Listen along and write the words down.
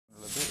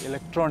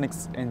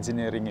Electronics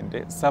എഞ്ചിനീയറിംഗിൻ്റെ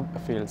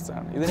sub fields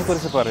ആണ്.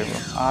 ഇതിനെക്കുറിച്ച്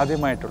പറയുമ്പോൾ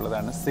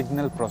ആദ്യമായിട്ടുള്ളതാണ്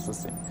സിഗ്നൽ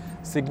പ്രോസസ്സിംഗ്.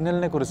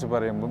 സിഗ്നലിനെ കുറിച്ച്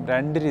പറയുമ്പം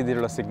രണ്ട്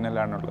രീതിയിലുള്ള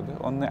സിഗ്നലാണുള്ളത്.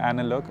 ഒന്ന്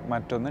അനലോഗ്,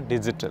 മറ്റൊന്ന്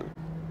ഡിജിറ്റൽ.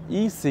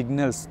 ഈ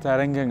സിഗ്നൽസ്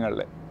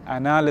തരംഗങ്ങളുടെ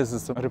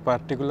അനാലിസിസും ഒരു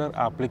പർട്ടിക്കുലർ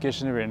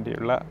ആപ്ലിക്കേഷന്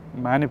വേണ്ടിയുള്ള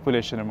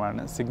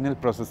മാനിപ്പുലേഷനുമാണ് സിഗ്നൽ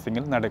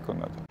പ്രോസസ്സിങ്ങിൽ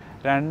നടക്കുന്നത്.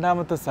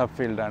 രണ്ടാമത്തെ സബ്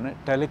ഫീൽഡാണ്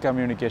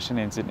ടെലികമ്മ്യൂണിക്കേഷൻ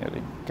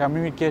എഞ്ചിനീയറിംഗ്.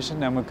 കമ്മ്യൂണിക്കേഷൻ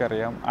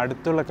നമുക്കറിയാം,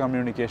 അടുത്തുള്ള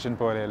കമ്മ്യൂണിക്കേഷൻ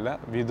പോലെയല്ല,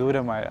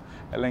 വിദൂരമായ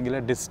അല്ലെങ്കിൽ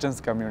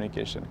ഡിസ്റ്റൻസ്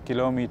കമ്മ്യൂണിക്കേഷൻ,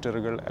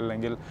 കിലോമീറ്ററുകൾ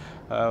അല്ലെങ്കിൽ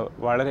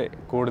വളരെ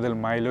കൂടുതൽ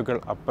മൈലുകൾ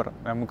അപ്പുറം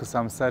നമുക്ക്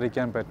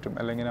സംസാരിക്കാൻ പറ്റും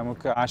അല്ലെങ്കിൽ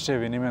നമുക്ക്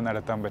ആശയവിനിമയം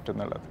നടത്താൻ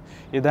പറ്റുന്നുള്ളത്.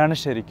 ഇതാണ്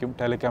ശരിക്കും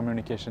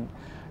ടെലികമ്മ്യൂണിക്കേഷൻ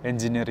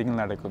എഞ്ചിനീയറിംഗിൽ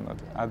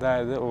നടക്കുന്നത്,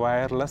 അതായത്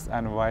വയർലെസ്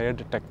ആൻഡ്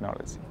വയർഡ്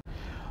ടെക്നോളജി.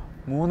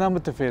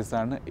 മൂന്നാമത്തെ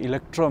ഫേസാണ്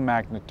ഇലക്ട്രോ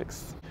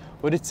മാഗ്നറ്റിക്സ്.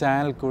 ഒരു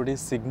ചാനൽ കൂടി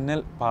സിഗ്നൽ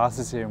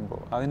പാസ്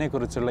ചെയ്യുമ്പോൾ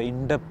അതിനെക്കുറിച്ചുള്ള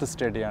ഇൻഡെപ്ത്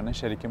സ്റ്റഡിയാണ്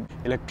ശരിക്കും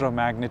ഇലക്ട്രോ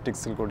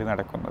മാഗ്നറ്റിക്സിൽ കൂടി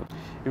നടക്കുന്നത്.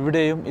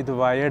 ഇവിടെയും ഇത്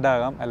വയർഡ്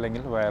ആകാം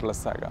അല്ലെങ്കിൽ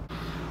വയർലെസ് ആകാം.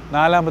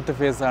 നാലാമത്തെ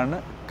ഫേസാണ്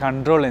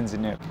കൺട്രോൾ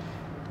എഞ്ചിനീയർ.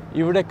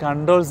 ഇവിടെ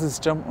കൺട്രോൾ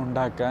സിസ്റ്റം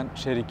ഉണ്ടാക്കാൻ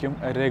ശരിക്കും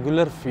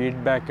റെഗുലർ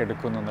ഫീഡ്ബാക്ക്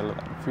എടുക്കുന്നു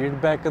എന്നുള്ളതാണ്.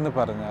 ഫീഡ്ബാക്ക് എന്ന്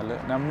പറഞ്ഞാൽ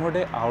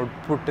നമ്മുടെ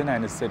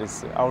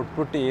ഔട്ട്പുട്ടിനനുസരിച്ച്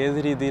ഔട്ട്പുട്ട് ഏത്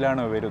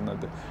രീതിയിലാണോ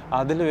വരുന്നത്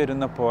അതിൽ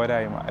വരുന്ന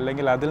പോരായ്മ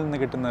അല്ലെങ്കിൽ അതിൽ നിന്ന്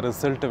കിട്ടുന്ന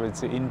റിസൾട്ട്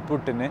വെച്ച്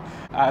ഇൻപുട്ടിനെ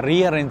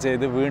റീഅറേഞ്ച്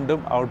ചെയ്ത്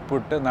വീണ്ടും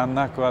ഔട്ട്പുട്ട്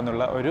നന്നാക്കുക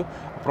എന്നുള്ള ഒരു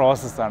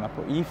പ്രോസസ്സാണ്.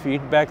 അപ്പോൾ ഈ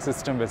ഫീഡ്ബാക്ക്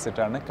സിസ്റ്റം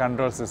വെച്ചിട്ടാണ്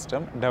കൺട്രോൾ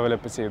സിസ്റ്റം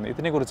ഡെവലപ്പ് ചെയ്യുന്നത്.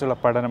 ഇതിനെക്കുറിച്ചുള്ള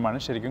പഠനമാണ്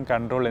ശരിക്കും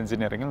കൺട്രോൾ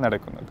എഞ്ചിനീയറിംഗിൽ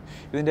നടക്കുന്നത്.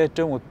 ഇതിൻ്റെ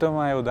ഏറ്റവും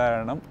ഉത്തമമായ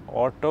ഉദാഹരണം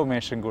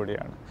ഓട്ടോമേഷൻ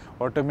കൂടിയാണ്.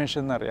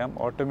 ഓട്ടോമേഷൻ എന്നറിയാം,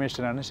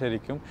 ഓട്ടോമേഷനാണ്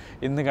ശരിക്കും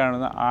ഇന്ന്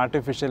കാണുന്ന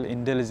ആർട്ടിഫിഷ്യൽ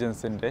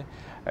ഇൻ്റലിജൻസിൻ്റെ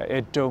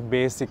ഏറ്റവും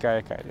ബേസിക്കായ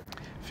കാര്യം.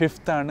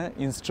 ഫിഫ്ത്താണ്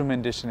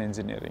ഇൻസ്ട്രുമെൻറ്റേഷൻ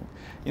എഞ്ചിനീയറിംഗ്.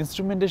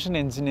 ഇൻസ്ട്രുമെൻറ്റേഷൻ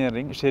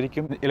എഞ്ചിനീയറിംഗ്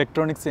ശരിക്കും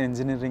ഇലക്ട്രോണിക്സ്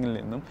എഞ്ചിനീയറിംഗിൽ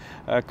നിന്നും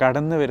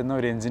കടന്നു വരുന്ന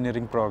ഒരു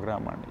എഞ്ചിനീയറിംഗ്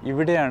പ്രോഗ്രാമാണ്.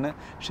 ഇവിടെയാണ്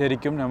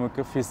ശരിക്കും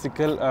നമുക്ക്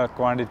ഫിസിക്കൽ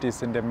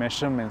ക്വാണ്ടിറ്റീസിൻ്റെ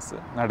മെഷർമെൻറ്റ്സ്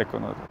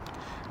നടക്കുന്നത്.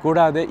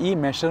 കൂടാതെ ഈ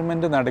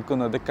മെഷർമെൻറ്റ്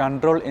നടക്കുന്നത്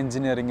കൺട്രോൾ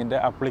എഞ്ചിനീയറിംഗിൻ്റെ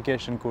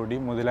ആപ്ലിക്കേഷൻ കൂടി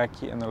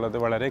മുതലാക്കി എന്നുള്ളത്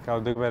വളരെ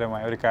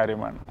കൗതുകപരമായ ഒരു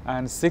കാര്യമാണ്.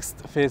 And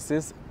sixth face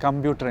is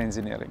computer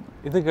engineering.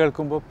 ഇത്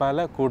കേൾക്കുമ്പോൾ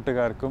പല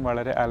കൂട്ടുകാർക്കും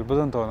വളരെ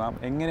അത്ഭുതം തോന്നാം,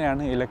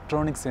 എങ്ങനെയാണ്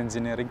ഇലക്ട്രോണിക്സ്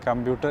എഞ്ചിനീയറിംഗ്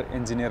കമ്പ്യൂട്ടർ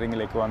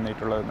എഞ്ചിനീയറിംഗിലേക്ക്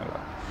വന്നിട്ടുള്ളത്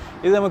എന്നുള്ളത്.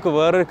 ഇത് നമുക്ക്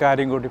വേറൊരു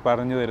കാര്യം കൂടി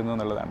പറഞ്ഞു തരുന്നു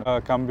എന്നുള്ളതാണ്.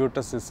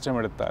 കമ്പ്യൂട്ടർ സിസ്റ്റം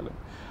എടുത്താലും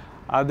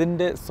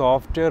അതിൻ്റെ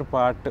സോഫ്റ്റ്വെയർ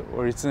പാർട്ട്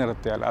ഒഴിച്ചു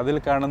നിർത്തിയാൽ അതിൽ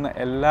കാണുന്ന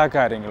എല്ലാ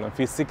കാര്യങ്ങളും,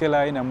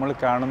 ഫിസിക്കലായി നമ്മൾ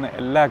കാണുന്ന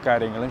എല്ലാ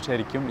കാര്യങ്ങളും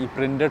ശരിക്കും ഈ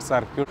പ്രിൻറ്റഡ്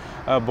സർക്യൂട്ട്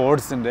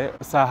ബോർഡ്സിൻ്റെ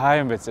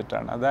സഹായം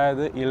വെച്ചിട്ടാണ്.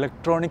 അതായത്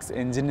ഇലക്ട്രോണിക്സ്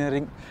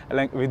എഞ്ചിനീയറിംഗ്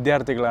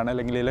വിദ്യാർത്ഥികളാണ്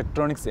അല്ലെങ്കിൽ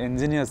ഇലക്ട്രോണിക്സ്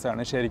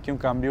എഞ്ചിനീയേഴ്സാണ് ശരിക്കും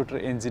കമ്പ്യൂട്ടർ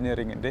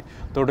എഞ്ചിനീയറിങ്ങിൻ്റെ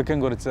തുടക്കം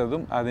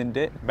കുറിച്ചതും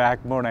അതിൻ്റെ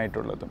ബാക്ക് ബോൺ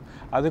ആയിട്ടുള്ളതും.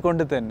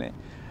 അതുകൊണ്ട് തന്നെ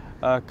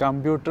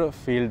കമ്പ്യൂട്ടർ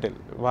ഫീൽഡിൽ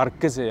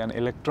വർക്ക് ചെയ്യാൻ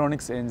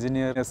ഇലക്ട്രോണിക്സ്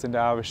എഞ്ചിനീയേഴ്സിൻ്റെ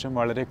ആവശ്യം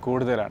വളരെ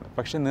കൂടുതലാണ്.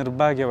 പക്ഷേ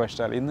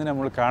നിർഭാഗ്യവശാൽ ഇന്ന്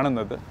നമ്മൾ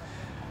കാണുന്നത്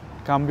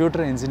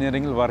കമ്പ്യൂട്ടർ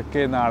എഞ്ചിനീയറിംഗിൽ വർക്ക്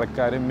ചെയ്യുന്ന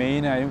ആൾക്കാർ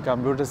മെയിനായും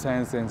കമ്പ്യൂട്ടർ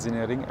സയൻസ്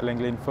എഞ്ചിനീയറിംഗ്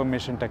അല്ലെങ്കിൽ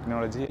ഇൻഫർമേഷൻ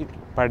ടെക്നോളജി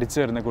പഠിച്ചു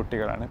വരുന്ന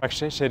കുട്ടികളാണ്.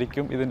 പക്ഷേ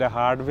ശരിക്കും ഇതിൻ്റെ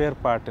ഹാർഡ്വെയർ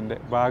പാർട്ടിൻ്റെ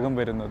ഭാഗം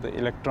വരുന്നത്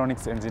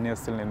ഇലക്ട്രോണിക്സ്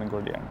എഞ്ചിനീയേഴ്സിൽ നിന്നും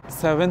കൂടിയാണ്.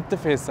 Seventh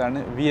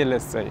ഫേസാണ്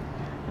VLSI,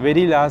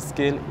 very large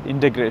scale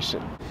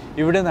integration.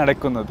 ഇവിടെ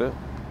നടക്കുന്നത്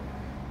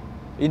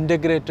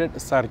integrated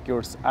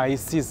circuits,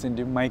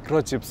 ICസിൻ്റെയും micro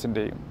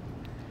ചിപ്സിൻ്റെയും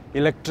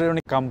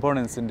electronic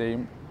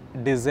കമ്പോണൻസിൻ്റെയും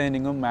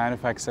ഡിസൈനിങ്ങും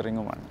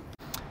മാനുഫാക്ചറിങ്ങുമാണ്.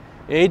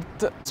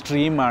 Eighth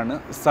സ്ട്രീമാണ്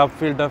sub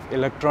field of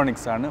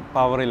electronics ആണ്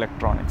പവർ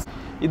ഇലക്ട്രോണിക്സ്.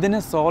 ഇതിനെ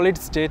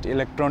സോളിഡ് സ്റ്റേറ്റ്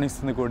ഇലക്ട്രോണിക്സ്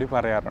എന്ന് കൂടി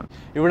പറയാറുണ്ട്.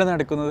 ഇവിടെ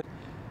നടക്കുന്നത്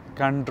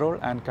control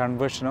and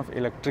conversion of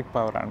electric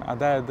പവറാണ്.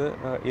 അതായത്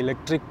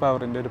ഇലക്ട്രിക്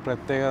പവറിൻ്റെ ഒരു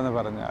പ്രത്യേകത എന്ന്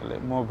പറഞ്ഞാൽ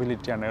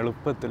മൊബിലിറ്റിയാണ്.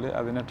 എളുപ്പത്തിൽ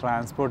അതിനെ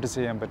ട്രാൻസ്പോർട്ട്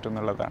ചെയ്യാൻ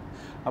പറ്റുന്നുള്ളതാണ്.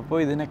 അപ്പോൾ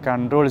ഇതിനെ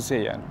കൺട്രോൾ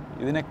ചെയ്യാൻ,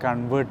 ഇതിനെ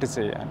കൺവേർട്ട്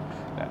ചെയ്യാൻ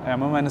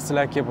നമ്മൾ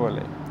മനസ്സിലാക്കിയ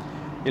പോലെ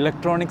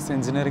ഇലക്ട്രോണിക്സ്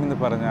എഞ്ചിനീയറിംഗ്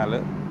എന്ന് പറഞ്ഞാൽ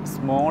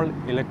സ്മോൾ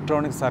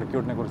ഇലക്ട്രോണിക്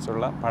സർക്യൂട്ടിനെ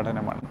കുറിച്ചുള്ള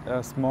പഠനമാണ്.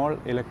 സ്മോൾ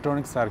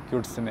ഇലക്ട്രോണിക്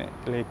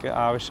സർക്യൂട്ട്സിലേക്ക്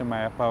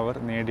ആവശ്യമായ പവർ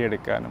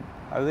നേടിയെടുക്കാനും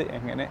അത്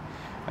എങ്ങനെ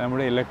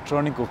നമ്മുടെ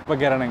ഇലക്ട്രോണിക്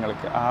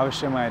ഉപകരണങ്ങൾക്ക്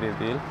ആവശ്യമായ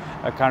രീതിയിൽ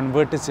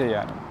കൺവേർട്ട്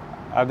ചെയ്യാനും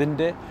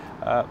അതിൻ്റെ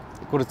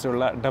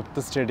കുറിച്ചുള്ള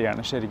ഡെപ്ത്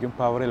സ്റ്റഡിയാണ് ശരിക്കും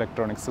പവർ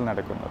ഇലക്ട്രോണിക്സിൽ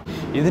നടക്കുന്നത്.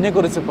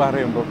 ഇതിനെക്കുറിച്ച്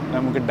പറയുമ്പോൾ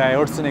നമുക്ക്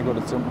ഡയോഡ്സിനെ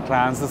കുറിച്ചും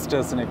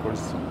ട്രാൻസിസ്റ്റേഴ്സിനെ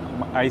കുറിച്ചും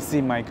IC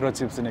മൈക്രോ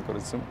ചിപ്സിനെ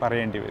കുറിച്ചും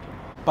പറയേണ്ടി വരും.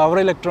 പവർ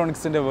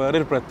ഇലക്ട്രോണിക്സിൻ്റെ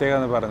വേറൊരു പ്രത്യേകത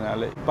എന്ന്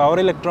പറഞ്ഞാൽ പവർ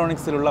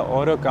ഇലക്ട്രോണിക്സിലുള്ള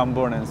ഓരോ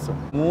കമ്പോണൻസും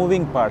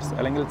മൂവിങ് പാർട്സ്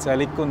അല്ലെങ്കിൽ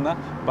ചലിക്കുന്ന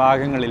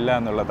ഭാഗങ്ങളില്ല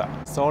എന്നുള്ളതാണ്.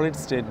 സോളിഡ്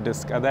സ്റ്റേറ്റ്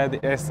ഡിസ്ക്, അതായത്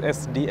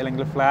SSD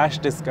അല്ലെങ്കിൽ ഫ്ലാഷ്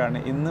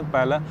ഡിസ്ക്കാണ് ഇന്ന്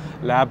പല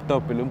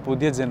ലാപ്ടോപ്പിലും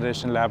പുതിയ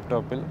ജനറേഷൻ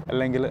ലാപ്ടോപ്പിൽ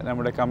അല്ലെങ്കിൽ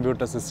നമ്മുടെ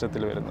കമ്പ്യൂട്ടർ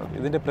സിസ്റ്റത്തിൽ വരുന്നത്.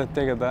 ഇതിൻ്റെ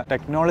പ്രത്യേകത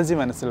ടെക്നോളജി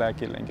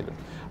മനസ്സിലാക്കിയില്ലെങ്കിലും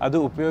അത്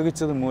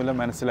ഉപയോഗിച്ചത് മൂലം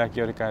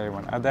മനസ്സിലാക്കിയ ഒരു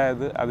കാര്യമാണ്.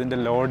 അതായത് അതിൻ്റെ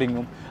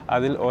ലോഡിങ്ങും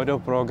അതിൽ ഓരോ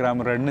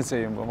പ്രോഗ്രാം റണ്ണ്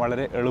ചെയ്യുമ്പോൾ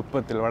വളരെ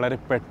എളുപ്പത്തിൽ വളരെ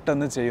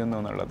പെട്ടെന്ന് ചെയ്യുന്നു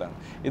എന്നുള്ളതാണ്.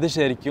 ഇത്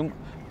ശരിക്കും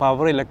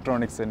പവർ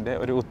ഇലക്ട്രോണിക്സിൻ്റെ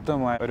ഒരു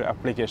ഉത്തമമായ ഒരു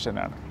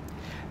ആപ്ലിക്കേഷനാണ്.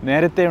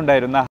 നേരത്തെ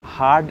ഉണ്ടായിരുന്ന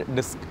ഹാർഡ്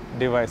ഡിസ്ക്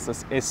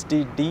ഡിവൈസസ്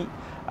HDD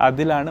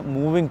അതിലാണ്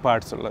മൂവിങ്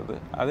പാർട്സ് ഉള്ളത്.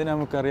 അത്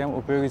നമുക്കറിയാം,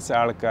 ഉപയോഗിച്ച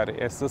ആൾക്കാർ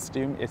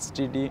SSDയും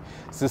HDD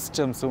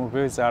സിസ്റ്റംസും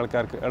ഉപയോഗിച്ച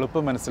ആൾക്കാർക്ക്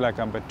എളുപ്പം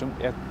മനസ്സിലാക്കാൻ പറ്റും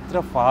എത്ര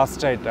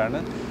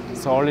ഫാസ്റ്റായിട്ടാണ്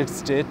സോളിഡ്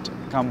സ്റ്റേറ്റ്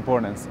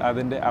കമ്പോണൻസ്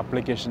അതിൻ്റെ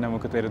ആപ്ലിക്കേഷൻ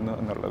നമുക്ക് തരുന്നു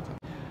എന്നുള്ളത്.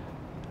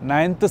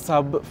 9th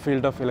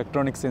sub-field of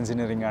electronics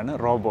engineering ആണ്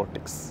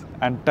robotics.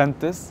 And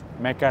 10th is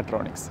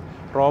mechatronics.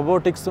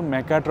 റോബോട്ടിക്സും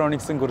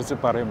മെക്കാട്രോണിക്സും കുറിച്ച്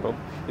പറയുമ്പോൾ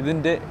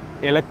ഇതിൻ്റെ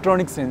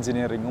ഇലക്ട്രോണിക്സ്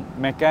എഞ്ചിനീയറിങ്ങും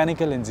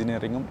മെക്കാനിക്കൽ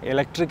എഞ്ചിനീയറിങ്ങും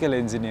ഇലക്ട്രിക്കൽ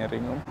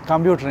എഞ്ചിനീയറിങ്ങും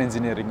കമ്പ്യൂട്ടർ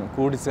എഞ്ചിനീയറിങ്ങും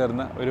കൂടി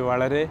ചേർന്ന ഒരു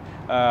വളരെ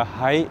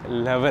ഹൈ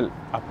ലെവൽ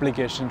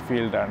അപ്ലിക്കേഷൻ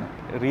ഫീൽഡാണ്,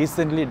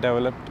 റീസെൻ്റ്ലി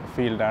ഡെവലപ്ഡ്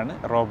ഫീൽഡാണ്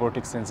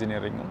robotics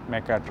എഞ്ചിനീയറിങ്ങും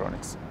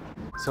മെക്കാട്രോണിക്സും.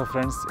 So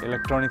friends,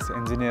 electronics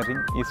engineering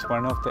is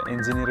one of the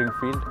engineering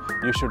field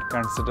you should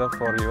consider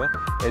for your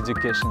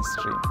education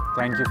stream.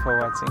 Thank you for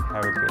watching.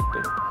 Have a great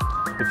day.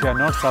 If you are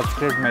not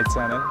subscribed my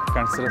channel,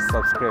 consider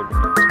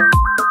subscribing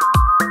it.